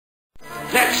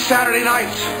Saturday night,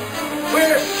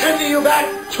 we're sending you back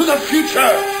to the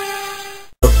future.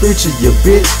 The future, you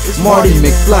bitch. Marty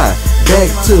McPhli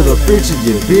Bacc to the future,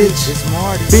 you bitch.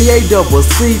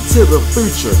 BACC to the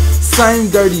future. Same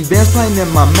dirty bands playing in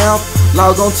my mouth.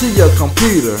 Log on to your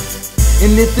computer.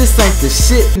 And if this ain't the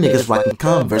shit, niggas rockin'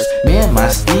 Converse. Man, my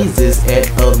steez is at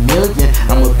 1,000,000.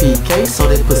 I'm a PK, so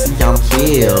that pussy I'm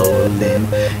killin'.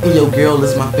 And your girl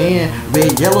is my fan.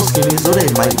 Red, yellow, skinny, so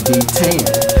they might be tan.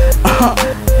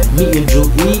 Me and Drew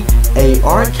E,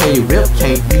 ARK rep,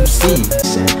 can't you see?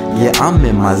 Yeah, I'm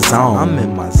in my zone.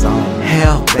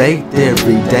 Half baked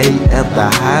every day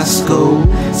after high school.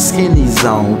 Skinny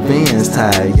zone, Vans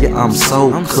tied. Yeah, I'm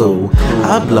so cool.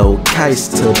 I blow kites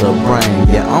to the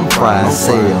brain. Yeah, I'm fried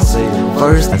sales.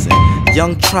 First,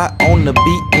 young trot on the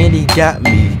beat and he got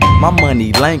me. My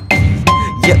money lanky.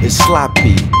 Yeah, it's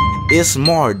sloppy. It's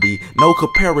Marty, no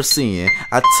comparison.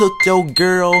 I took your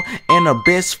girl and her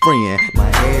best friend. My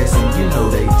ass and you know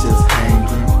they just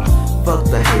hanging. Fuck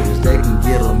the haters, they can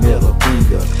get a middle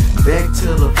finger. Back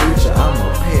to the future, I'm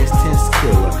a past tense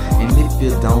killer. And if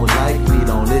you don't like me,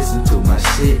 don't listen to my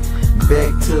shit.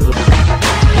 Back to the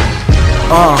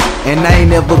and I ain't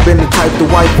never been the type to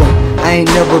wipe them. I ain't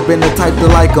never been the type to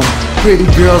like them. Pretty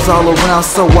girls all around,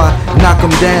 so I knock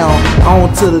them down.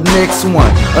 On to the next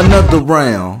one, another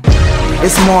round.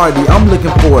 It's Marty, I'm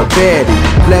looking for a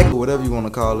baddie, black or whatever you want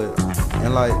to call it.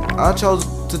 And like, I chose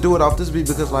to do it off this beat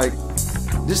because like,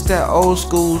 this that old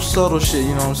school subtle shit, you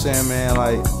know what I'm saying, man?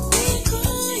 Like,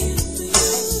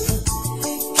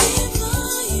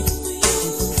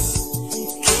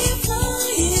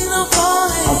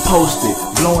 I'm posted,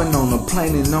 blowing on the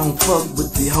plane and don't fuck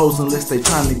with the hoes unless they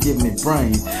trying to get me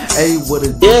brain. Hey, what a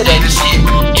yeah, they the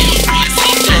shit.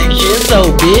 So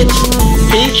bitch,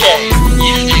 PK,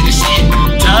 yeah, they the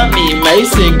shit. Tommy,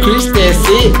 Mason, Chris, that's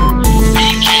it.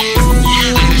 PK,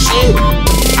 yeah, they the shit.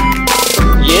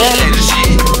 Yeah, they the shit.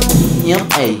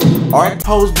 MA, art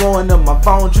pose blowing up my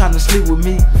phone trying to sleep with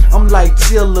me. I'm like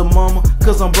chill little mama,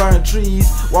 cause I'm burning trees,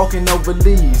 walking over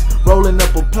leaves, rolling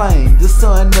up a plane. The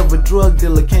son of a drug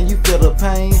dealer, can you feel the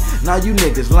pain? Now you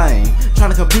niggas lame,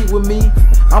 trying to compete with me?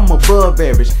 I'm above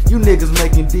average, you niggas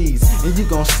making D's. And you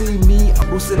gon' see me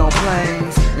who sit on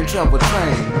planes and travel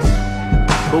trains.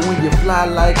 But when you fly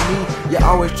like me, you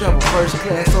always travel first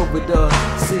class over the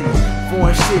sea.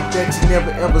 Foreign shit that you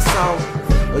never ever saw.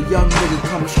 A young nigga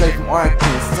coming straight from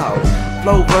Arkansas.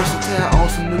 Flow versatile on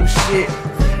some new shit.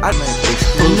 I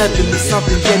from nothing to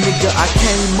something, yeah nigga, I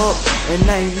came up.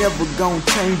 And I ain't never gon'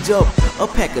 change up. A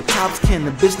pack of tops can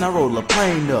the bitch now roll a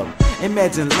plane up.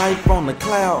 Imagine life on the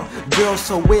cloud, girl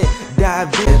so wet,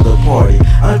 dive in at the party.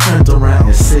 I turned around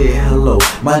and said hello,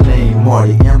 my name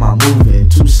Marty. Am I moving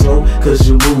too slow? Cause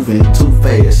you're moving too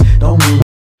fast. Don't move.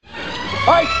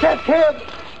 I sent him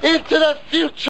into the future.